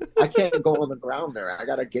it is. I can't go on the ground there. I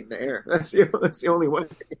gotta get in the air. That's the only way.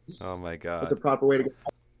 Oh my That's the god. proper way to go.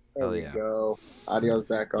 There Hell we yeah. go. Audio's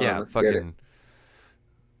back on. Yeah, Let's get it. fucking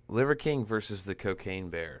Liver King versus the Cocaine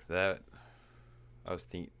Bear. That I was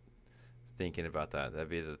thinking about that. That'd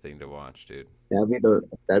be the thing to watch, dude. That'd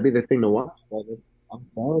be the thing to watch, brother. I'm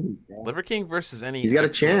telling you, man. Liver King versus any He's got a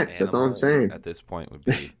actual chance. That's all I'm animal saying. at this point would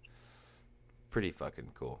be pretty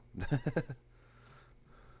fucking cool.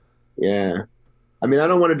 Yeah. I mean, I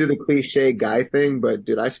don't want to do the cliche guy thing, but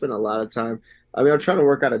dude, I spend a lot of time. I mean, I'm trying to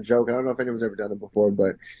work out a joke. I don't know if anyone's ever done it before,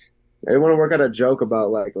 but I want to work out a joke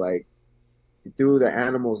about like do the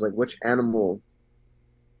animals, like which animal.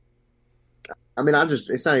 I mean,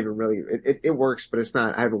 it's not even really, it works, but it's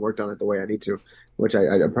not, I haven't worked on it the way I need to, which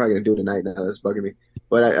I'm probably gonna do tonight now. That's bugging me.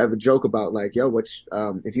 But I have a joke about like, yo,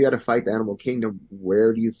 if you had to fight the animal kingdom,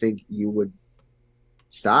 where do you think you would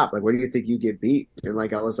stop? Like, where do you think you get beat? And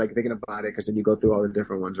like, I was like thinking about it because then you go through all the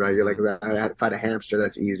different ones, right? You're like, I had to fight a hamster.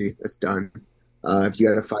 That's easy. That's done. If you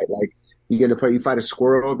had to fight like, you fight a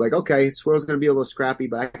squirrel, like, okay, squirrel's gonna be a little scrappy,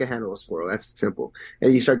 but I can handle a squirrel. That's simple.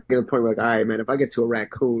 And you start getting to the point where like, all right, man, if I get to a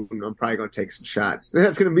raccoon, I'm probably gonna take some shots.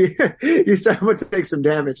 That's gonna be you start to take some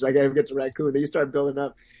damage. Like, I get to raccoon, then you start building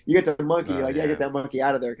up. You get to the monkey, you're Oh like, yeah, yeah. get that monkey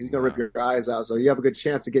out of there because he's gonna rip No. your eyes out. So you have a good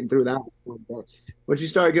chance of getting through that. But once you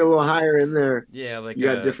start getting a little higher in there, Yeah, like you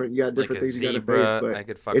got different like a things you gotta zebra. face. But I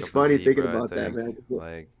could fuck it's up a funny thinking zebra, I about that, think. man.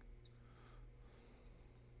 Like,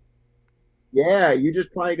 Yeah, you're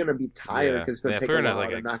just probably gonna be tired yeah. because it's Man, gonna if take we a were in while like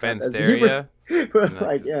to a knock out that fenced zebra. area, and But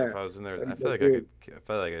like, yeah, if I was in there, I but feel like dude, I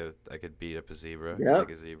feel like I could beat up a zebra. I could yeah, take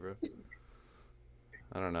a zebra.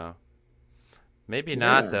 I don't know. Maybe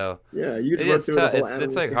not yeah, though. yeah. You It could run is through the tough. whole It's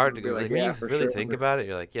animal like kingdom hard to and be go. like, Like when yeah, you for really sure. think about it,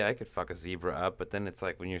 you're like, yeah, I could fuck a zebra up. But then it's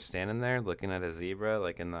like when you're standing there looking at a zebra,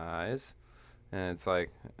 like in the eyes, and it's like,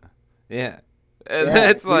 yeah, and then Yeah,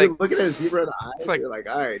 it's when like you're looking at a zebra in the it's eyes, like you're like,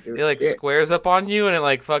 all right, dude, it like shit. squares up on you, and it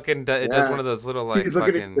like fucking it does Yeah, one of those little like he's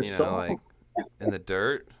looking at fucking your like soul. in the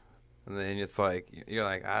dirt, and then it's like you're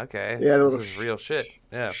like, "Ah, okay, Yeah, a this little, is real shit.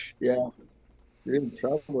 Yeah, yeah. You're in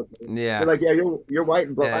trouble with it. You're yeah, like, yeah, you're white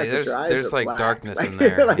and yeah. black, but your eyes are There's like black. darkness in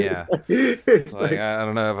Like, there. like, Yeah, it's like like, I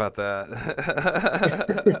don't know about that.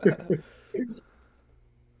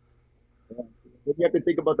 you have to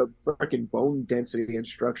think about the fucking bone density and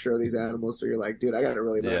structure of these animals. So you're like, dude, I gotta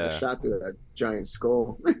really land a Yeah. shot through that giant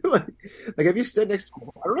skull. Like, have you stood next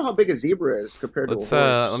to? I don't know how big a zebra is compared to a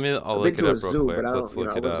Let horse. me. I'll I've been look it to a up real zoo, but quick. I Let's don't,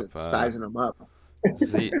 look I it up. wasn't sizing them up.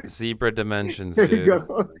 Zebra dimensions, There you dude.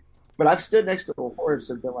 go. But I've stood next to a horse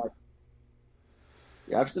and been like,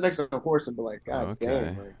 yeah, I've stood next to a horse and been like, God Okay.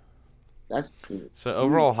 damn, like, that's it's So huge.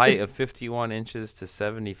 overall height of 51 inches to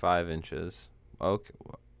 75 inches. Okay,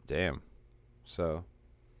 damn. So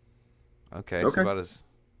okay, so Okay. about as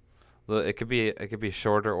it could be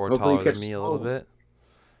shorter or Hopefully you taller catch than the me a little skull. bit.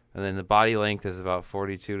 And then the body length is about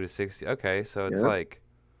 42 to 60. Okay, so it's Yeah. like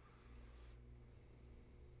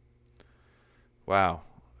wow.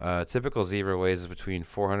 Typical zebra weighs between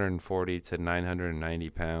 440 to 990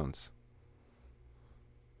 pounds.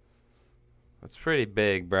 That's pretty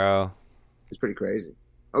big, bro. It's pretty crazy.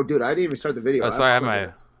 Oh, dude, I didn't even start the video. Oh, I sorry,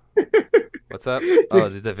 apologize. what's up? Dude, Oh,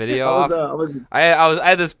 the video I was, off? I was, I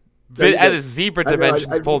had this no, you're I had good. this zebra I know,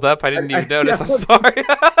 dimensions pulled up. I didn't even notice. yeah, I'm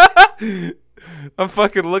sorry. I'm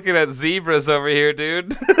fucking looking at zebras over here,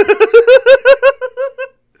 dude.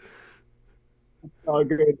 oh,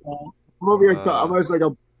 good. I'm over here. I'm just like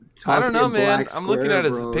a I don't talking know, in man. black I'm looking square, at a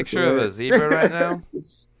bro. It's picture of a lit. zebra right now.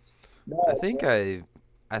 No, I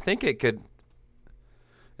think it could.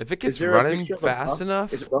 If it is gets there a running picture of a fast buff?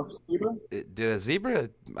 enough, Is it buff zebra? dude, a zebra.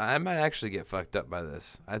 I might actually get fucked up by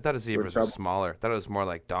this. I thought a zebras were trouble. smaller. I thought it was more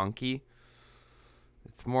like donkey.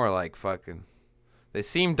 It's more like fucking. They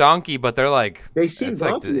seem donkey, but they're like. They seem It's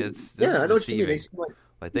like donkey. it's Yeah, this I is know what you mean. They deceiving. seem like.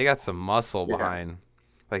 Like they got some muscle Yeah. behind.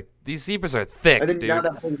 Like these zebras are thick, And then dude. now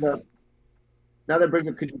that brings up. Now that brings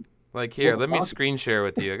up. Could you? Like here, Well, let me awesome. screen share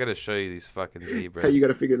with you. I gotta show you these fucking Hey, zebras. you got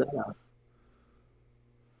to figure that out.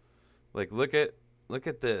 Like look at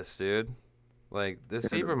this, dude. Like this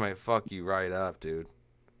Send zebra them. might fuck you right up, dude.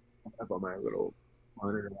 Up on my little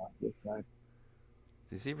monitor off this side.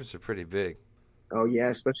 These zebras are pretty big. Oh yeah,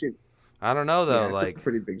 especially I don't know though. yeah, it's a Like,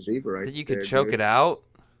 pretty big zebra I right think you could there, choke dude. it out.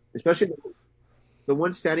 Especially the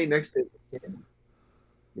one standing next to it.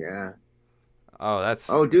 Yeah. Oh,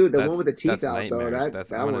 Oh, dude, the one with the teeth that's out though. nightmares. That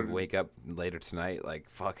That's I'm that gonna one. wake up later tonight like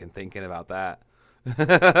fucking thinking about that.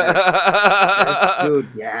 That that's dude.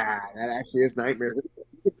 Yeah, that actually is nightmares.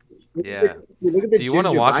 Yeah. You look at the Do you want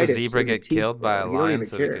to watch a gingivitis zebra in the get teeth, killed by bro, a and you don't lion even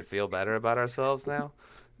so we could care. feel better about ourselves now?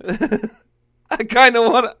 I kind of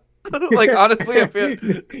want to. Like honestly, I feel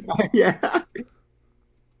Yeah.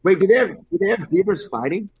 Wait, do they have zebras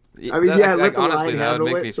fighting? I mean, that. yeah, let Like the lion honestly, that would handle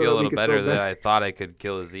make it me so feel a that we little can feel better that better. I thought I could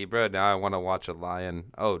kill a zebra. Now I want to watch a lion.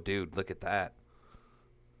 Oh, dude, look at that.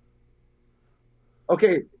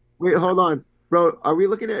 Okay, wait, hold on, bro. Are we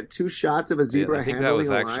looking at two shots of a Yeah, I zebra think that handling was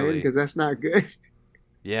a lion? actually. Because that's not good.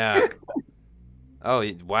 Yeah. Oh,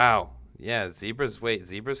 wow. Yeah, zebras. Wait,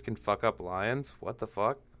 zebras can fuck up lions. What the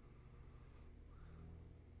fuck?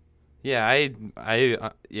 Yeah, I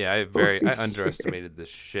Holy shit. underestimated this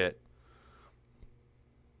shit.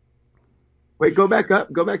 Wait, go back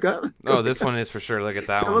up. Go back up. Go Oh, back this up. one is for sure. Look at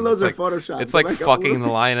that Some of one. those are photoshopped. It's Go like back up a little fucking the bit.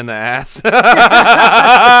 lion in the ass.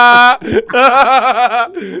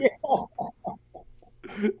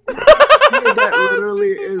 Yeah, dude, that It's literally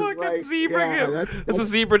just a is fucking like, zebra. yeah, that's It's a that's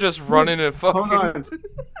zebra just dude. running a Hold fucking. on.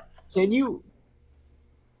 Can you?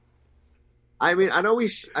 I mean, I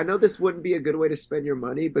know this wouldn't be a good way to spend your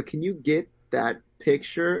money, but can you get that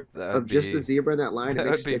picture That of would just the be zebra in that line and that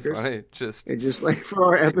make would be stickers funny. Just and just like for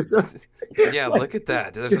our episode, yeah, like look at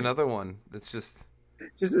that. There's another one. It's just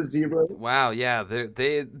just a zebra. wow. Yeah,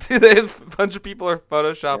 they have, a bunch of people are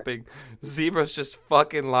photoshopping zebras just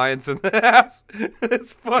fucking lions in the ass.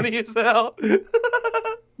 It's funny as hell.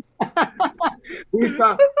 We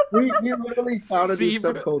found we literally found a new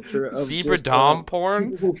Zebra subculture of zebra just dom porn.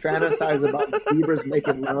 people who fantasize about zebras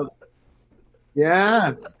making love.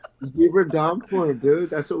 Yeah, zebra dom porn, dude.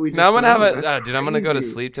 That's what we Now I'm just gonna have found. That's dude. I'm gonna go to crazy,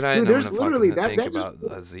 sleep tonight, dude. and I'm There's gonna literally fucking that. think That just about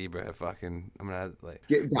a zebra. Fucking, I'm gonna like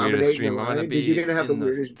get weirdest dominating the stream. I'm gonna line, dude. You're be gonna have the in the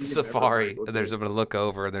weirdest dream ever, safari. Michael, And there's dude. I'm gonna look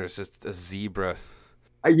over, and there's just a zebra.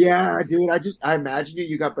 Yeah, dude. I imagine you.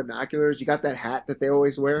 You got binoculars. You got that hat that they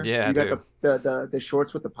always wear. Yeah, You got dude. the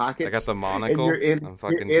shorts with the I got pockets, the and monocle. I'm you're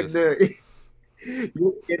fucking in just the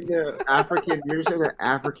you're in the African. You're just in the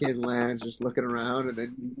African lands, just looking around, and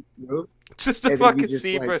then just a and then you fucking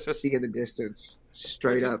just like zebra. Just see in the distance,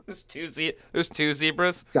 straight up there's two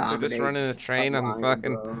zebras. They're just dominate running a a train on lion,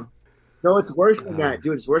 fucking. bro. No, it's worse than Uh, that,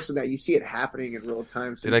 dude. It's worse than that. You see it happening in real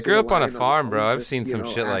time. So dude, you I see grew the up on a lion farm, bro. alone, I've just seen some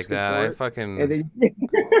shit like asking that. for I it, and fucking then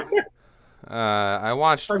I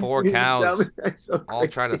watched I'm four you tell me cows that's so all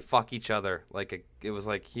try to crazy. fuck each other. It was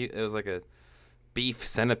like a beef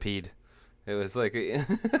centipede. It was like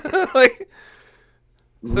like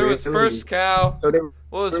so there was Really? first cow. So they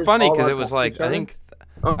Well, it was were funny all because on it top was of each like other?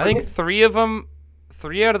 Oh, I think three of them,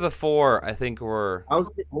 three out of the four, I think were I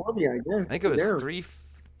was Colombia, I I guess. think it was Damn.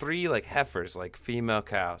 three like heifers, like female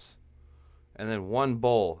cows, and then one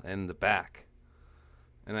bull in the back.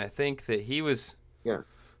 And I think that Yeah.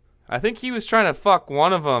 I think he was trying to fuck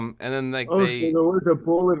one of them, and then like Oh, so there was a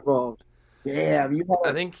bull involved. Damn, you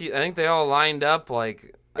had, I think they all lined up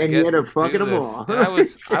like I and he guess ended up let's fucking do them this. all. And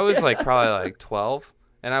I was like probably like 12,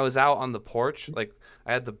 and I was out on the porch, like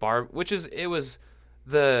I had the bar, which is it was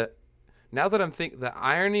the now that I'm think the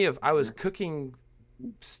irony of I was cooking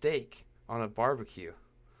steak on a barbecue,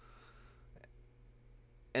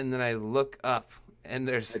 and then I look up and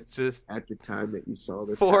there's just At the time that you saw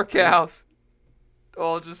this four happening. cows,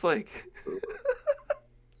 all just like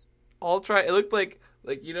all try. It looked like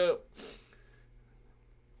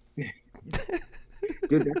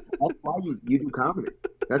Dude, that's why you do comedy.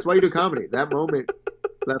 That's why you do comedy. That moment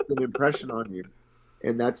left an impression on you.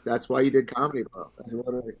 And that's why you did comedy, bro. That's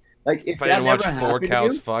literally like if if I that didn't watch never four happened to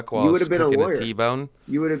cows you, fuck while I you would was have been a cooking a lawyer. T-bone.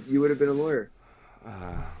 You would have been a lawyer.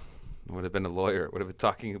 Uh, would have been a lawyer. Would have been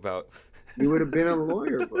talking about. You would have been a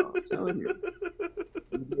lawyer, bro. I'm telling you.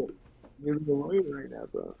 You'd be a lawyer right now,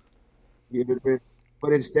 bro. You'd have been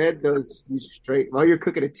but instead those you straight while you're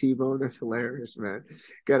cooking a T-bone, that's hilarious, man.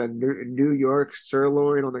 Got a New York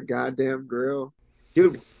sirloin on the goddamn grill.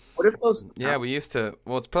 Dude, what if those Yeah, we used to.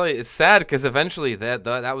 Well, it's sad because eventually that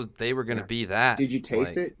was they were gonna yeah. be that. Did you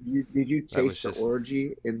taste Like it? Did you that was taste the just.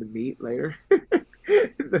 orgy in the meat later?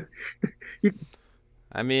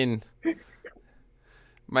 I mean,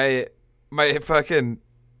 my fucking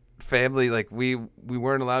family like we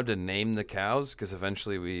weren't allowed to name the cows because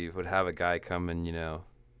eventually we would have a guy come and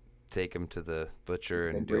take him to the butcher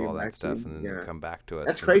And and bring do it all that back to stuff you? and then Yeah. come back to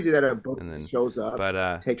That's us crazy that a boat and then shows up,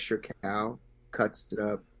 but takes your cow, cuts it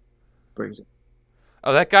up, brings it.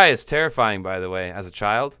 oh, that guy is terrifying, by the way. As a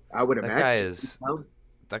child, I would that guy imagine. is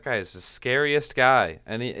that guy is the scariest guy.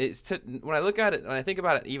 And when I look at it, when I think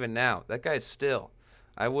about it, even now, that guy's still.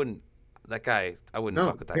 I wouldn't. That guy, I wouldn't No,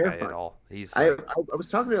 fuck with that guy at terrifying. all. He's I, like, I I was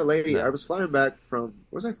talking to a lady. I no. was flying back from.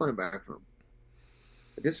 Where was I flying back from?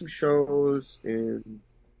 I did some shows in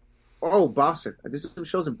Boston. I did some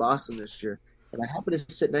shows in Boston this year, and I happened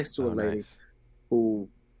to sit next to a Oh, lady nice. who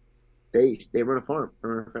they run a farm.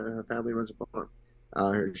 Her family runs a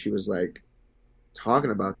farm. She was like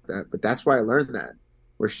talking about that, but that's why I learned that.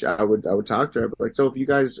 I would talk to her, but like, so if you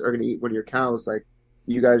guys are gonna eat one of your cows, like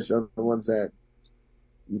you guys are the ones that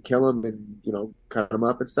you kill them and cut them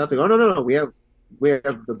up and stuff. They go, oh no, we have the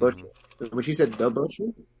Hmm. butcher. And when she said the butcher,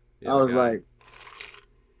 Yeah, I the was guy. like,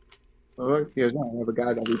 oh, he goes, no, I have a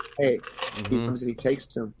guy that we pay. He Hmm. comes and he takes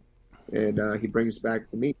them and he brings back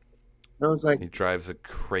the meat. And He drives a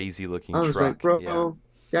crazy looking I was like, truck. Yeah. bro,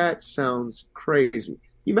 that sounds crazy.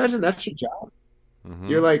 You imagine that's your job. Hmm.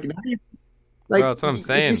 You're like, now you Bro, like that's what I'm if you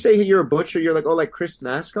saying. say you're a butcher, you're like, oh, like Chris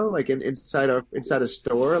Nasco, like inside a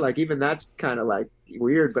store. Like even that's kind of like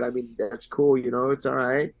weird, but I mean that's cool. It's all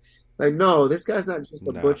right. Like no, this guy's not just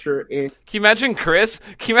a No. butcher in Can you imagine Chris?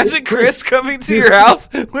 Can you imagine Chris, Chris coming to dude. your house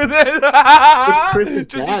with It's Chris's it?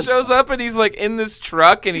 Just he dad. shows up and he's like in this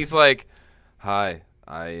truck and he's like, "Hi,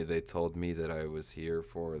 they told me that I was here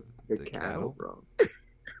for The the cattle, cattle." bro.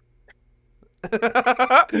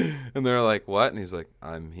 And they're like, "What?" And he's like,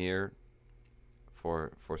 "I'm here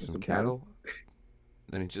for some Some cattle. cattle."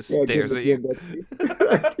 And he just Yeah, stares at give you.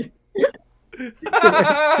 that.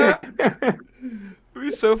 It'd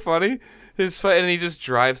be so funny. And he just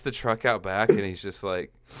drives the truck out back, and he's just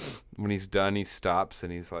like, when he's done, he stops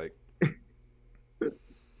and he's like,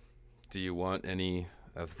 "Do you want any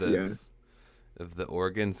of Yeah, the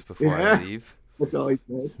organs before I yeah. leave?" That's all he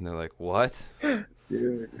says, And they're like, "What?"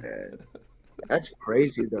 dude. Man. That's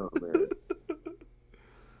crazy though, man.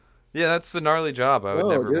 Yeah, that's the gnarly job. I would No,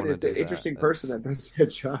 never dude, want to it's an do that. interesting person that does that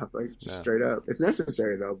job, like just Yeah. straight up. It's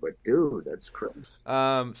necessary though, but dude, that's crazy.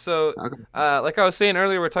 So, How come- like I was saying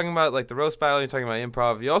earlier, we're talking about like the roast battle. You're talking about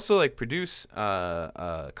improv. You also like produce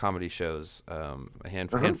comedy shows, Uh-huh.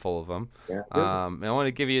 handful of them. Yeah, dude, And I want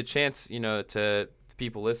to give you a chance, to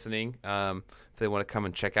people listening, if they want to come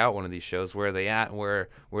and check out one of these shows, where are they at, where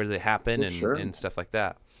do they happen, for sure. and stuff like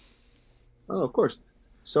that. Oh, of course.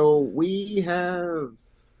 So we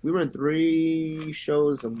run 3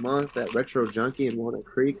 shows a month at Retro Junkie in Walnut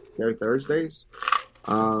Creek. They're Thursdays.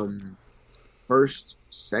 Um, first,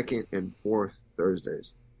 second, and fourth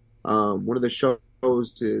Thursdays. One of the shows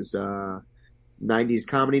is 90s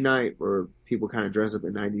comedy night where people kind of dress up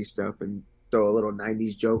in 90s stuff and throw a little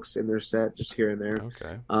 90s jokes in their set just here and there.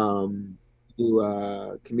 Okay.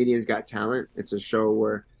 Do Comedians Got Talent. It's a show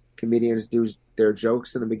where comedians do their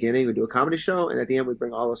jokes in the beginning. We do a comedy show, and at the end, we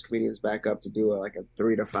bring all those comedians back up to do like a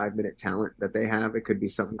 3 to 5 minute talent that they have. It could be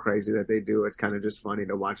something crazy that they do. It's kind of just funny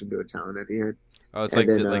to watch them do a talent at the end. Oh, it's And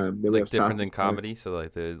like then then we like have different Sauce than and Fun. comedy. So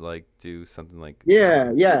like they like do something like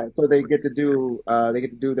Yeah, yeah. So they get to do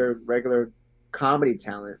their regular comedy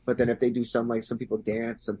talent, but then if they do some people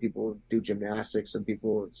dance, some people do gymnastics, some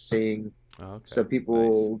people sing, oh, okay, some nice.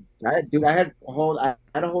 people. I had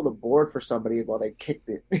to hold a board for somebody while they kicked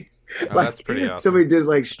it. Oh, Like that's pretty awesome. somebody did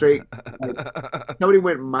like straight, like somebody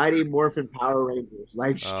went Mighty Morphin Power Rangers,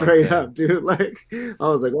 like Oh, straight damn. up, dude. Like I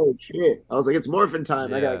was like, oh shit! I was like, it's morphin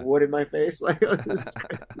time. I got like Yeah. wood in my face, like this is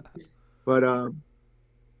crazy. But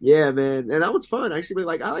yeah, man, and that was fun. I actually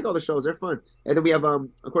really I like all the shows; they're fun. And then we have of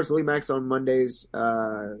course Lee Max on Mondays,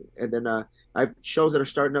 and then I have shows that are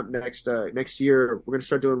starting up next year. We're gonna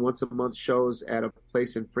start doing once a month shows at a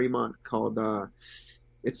place in Fremont called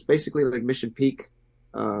it's basically like Mission Peak,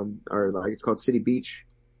 or like it's called City Beach.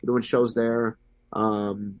 We're doing shows there,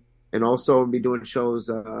 and also we'll be doing shows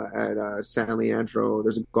at San Leandro.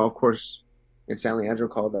 There's a golf course in San Leandro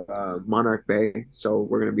called Monarch Bay, so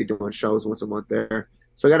we're gonna be doing shows once a month there.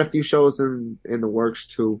 So I got a few shows in the works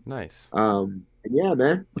too. Nice. And yeah,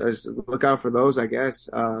 man, just look out for those, I guess.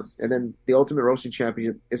 And then the Ultimate Roasting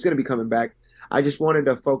Championship, it's going to be coming back. I just wanted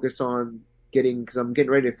to focus on because I'm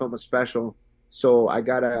getting ready to film a special. So I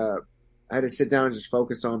had to sit down and just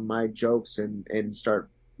focus on my jokes and start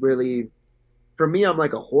really, for me, I'm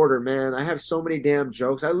like a hoarder, man. I have so many damn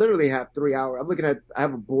jokes. I literally have 3 hours. I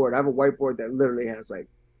have a board. I have a whiteboard that literally has like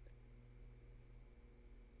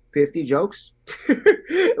 50 jokes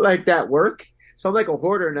like that work. So I'm like a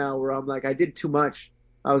hoarder now where I'm like, I did too much.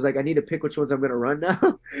 I was like, I need to pick which ones I'm going to run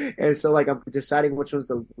now. And so like I'm deciding which ones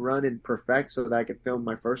to run and perfect so that I can film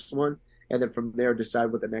my first one. And then from there,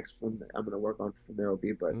 decide what the next one that I'm going to work on from there will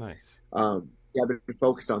be. But Nice. yeah, I've been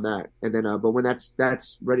focused on that. And then, but when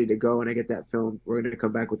that's ready to go and I get that filmed, we're going to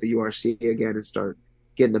come back with the URC again and start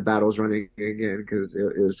getting the battles running again because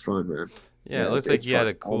it was fun, man. Yeah, it Yeah, looks like it's you had fun.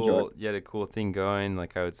 a I enjoy it. cool thing going.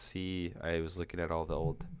 Like I was looking at all the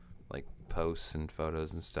old like posts and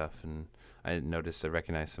photos and stuff, and I noticed I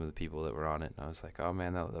recognized some of the people that were on it. And I was like, oh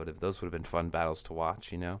man, those would have been fun battles to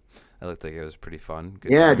watch. It looked like it was pretty fun,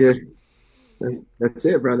 good Yeah, times. dude. That's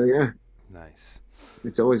it, brother. Yeah, Nice.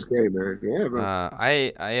 it's always great, man. Yeah, bro.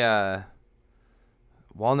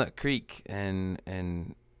 Walnut Creek and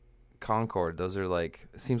Concord. Those are like.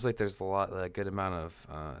 It seems like there's a good amount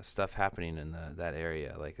of stuff happening in that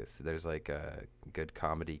area. Like there's like a good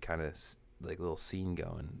comedy kind of like little scene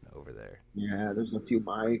going over there. Yeah, there's a few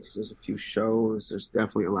mics, there's a few shows. There's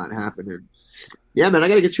definitely a lot happening. Yeah, man, I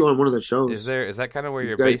got to get you on one of the shows. Is that kind of where You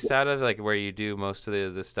you're got based out of, like where you do most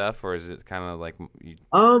of the stuff, or is it kind of like you?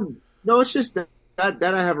 no, it's just that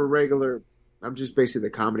I have a regular. I'm just basically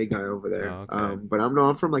the comedy guy over there. Oh, okay. But I'm no,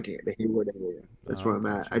 I'm from like the Hayward area. That's where Oh, I'm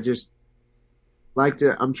at. I gotcha. just like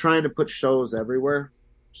to. I'm trying to put shows everywhere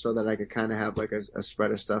so that I could kind of have like a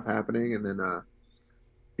spread of stuff happening, and then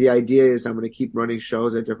the idea is I'm going to keep running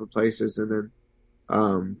shows at different places, and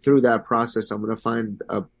then through that process, I'm going to find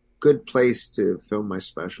a good place to film my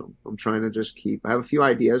special. I'm trying to just keep. I have a few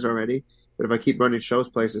ideas already, but if I keep running shows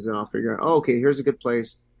places, then I'll figure out. Oh, okay, here's a good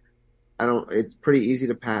place. I don't. It's pretty easy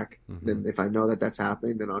to pack. Hmm. Then if I know that that's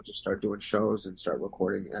happening, then I'll just start doing shows and start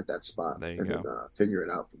recording at that spot, There you and then go. figure it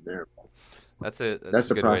out from there. That's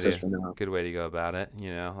That's a the good way process to for now. go about it.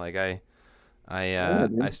 Like Yeah, I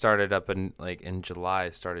man. started up in July. I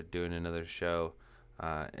started doing another show,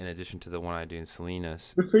 in addition to the one I do in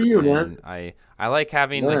Salinas, Good for you, man. and I like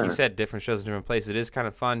having, like you Yeah, said, different shows in different places. It is kind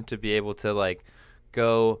of fun to be able to like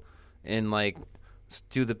go and like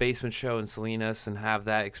do the basement show in Salinas and have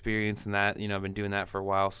that experience, and that I've been doing that for a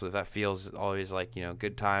while, so that feels always like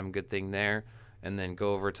good time, good thing there, and then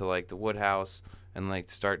go over to like the Woodhouse and like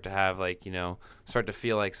start to have like start to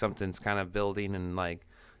feel like something's kind of building and like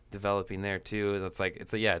developing there too. That's like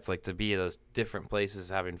it's like to be at those different places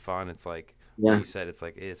having fun. It's like what yeah. you said. It's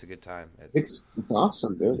like it's a good time. It's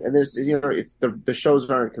awesome, dude. And there's it's the shows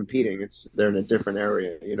aren't competing. It's they're in a different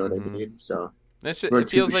area. You know what I Mm-hmm. mean? So It run two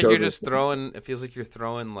feels like you're shows. In just throwing. It feels like you're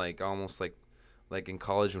throwing like almost like in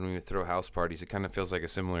college when we would throw house parties. It kind of feels like a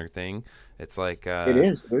similar thing. It's like It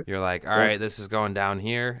is, dude. you're like, all Yeah, right, this is going down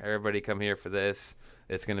here. Everybody come here for this.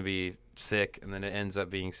 It's gonna be sick, and then it ends up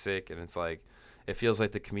being sick, and it's like it feels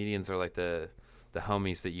like the comedians are like the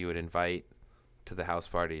homies that you would invite to the house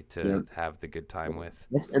party yeah. to have the good time with.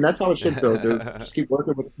 And that's how it should feel, dude. Just keep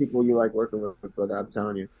working with the people you like working with, brother. I'm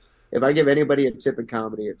telling you. If I give anybody a tip in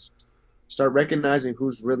comedy, it's start recognizing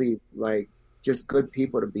who's really like just good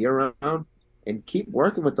people to be around and keep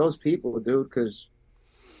working with those people, dude. Because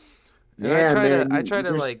And yeah, man, I try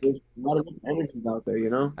to like there's a lot of good energies out there, you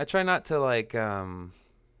know? I try not to like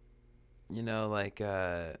like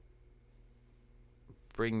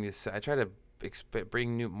bring this. I try to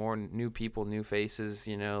bring more new people, new faces,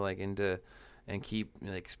 like into and keep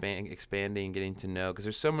like expanding, getting to know, because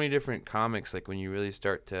there's so many different comics. Like when you really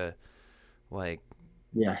start to like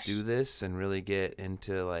Yes. do this and really get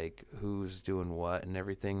into like who's doing what and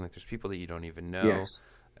everything. Like there's people that you don't even know Yes.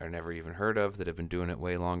 or never even heard of that have been doing it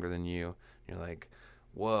way longer than you. You're like,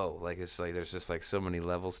 whoa! Like it's like there's just like so many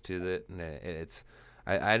levels to it, and it's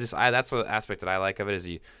I that's what aspect that I like of it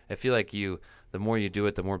is I feel like the more you do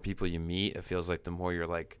it, the more people you meet. It feels like the more you're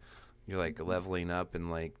like leveling up and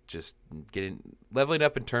like just getting leveling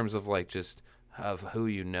up in terms of like just of who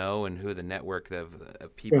you know and who the network of Yeah.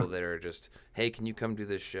 people that are just, hey, can you come do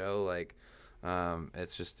this show? Like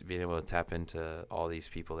it's just being able to tap into all these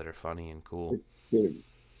people that are funny and cool. Dude.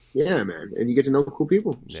 Yeah, man. And you get to know cool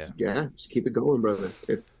people. Yeah. Just keep it going, brother.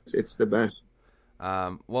 It's the best.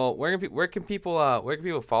 Well, where can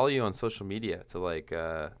people follow you on social media to like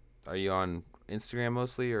are you on Instagram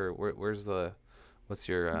mostly, or where's the what's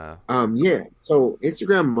your Yeah. So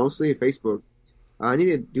Instagram mostly, Facebook. I need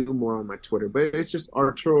to do more on my Twitter, but it's just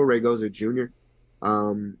Arturo Raygoza Jr.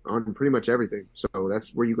 On pretty much everything. So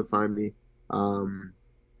that's where you can find me. Um,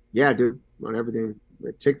 yeah, dude, on everything.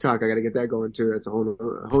 TikTok, I got to get that going too. That's a whole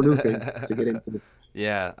new thing to get into.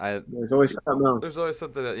 yeah, I There's always something else. there's always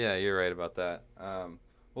something that, yeah, you're right about that.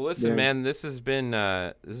 Well, listen, Yeah. man, this has been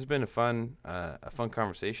a fun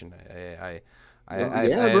conversation. Yeah, I had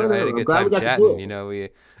brother. a I'm good glad we time got to do chatting. it. We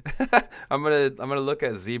I'm gonna look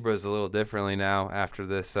at zebras a little differently now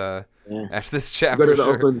Yeah. after this chat Go for to the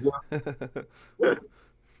sure. Oakland Zoo.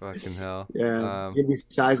 Fucking hell. Yeah. Um, You'll be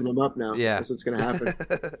sizing them up now. yeah. That's what's gonna happen.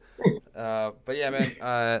 But yeah,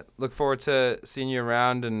 man. Look forward to seeing you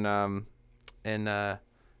around, and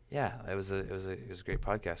yeah, it was a great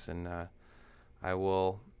podcast, and I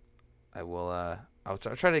will I'll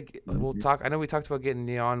try to. We'll talk. I know we talked about getting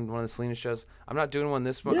you on one of the Selena shows. I'm not doing one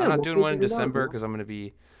this month. Yeah, I'm not we'll doing one in figure it out, December bro. because I'm going to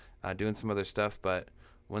be doing some other stuff. But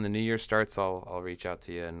when the new year starts, I'll reach out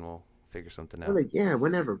to you and we'll figure something I'm out. like, yeah,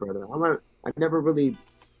 whenever, brother. I never really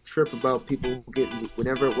trip about people getting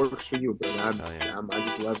whenever it works for you, brother. Oh yeah. I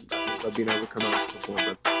just love being able to come out and perform,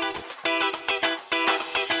 brother.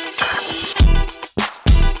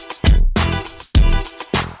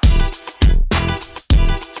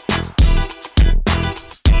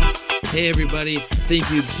 Hey everybody,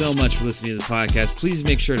 thank you so much for listening to the podcast. Please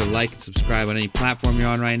make sure to like and subscribe on any platform you're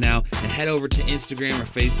on right now, and head over to Instagram or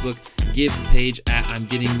Facebook. Give the page at I'm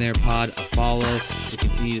Getting There Pod a follow to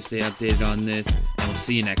continue to stay updated on this, and we'll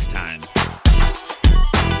see you next time.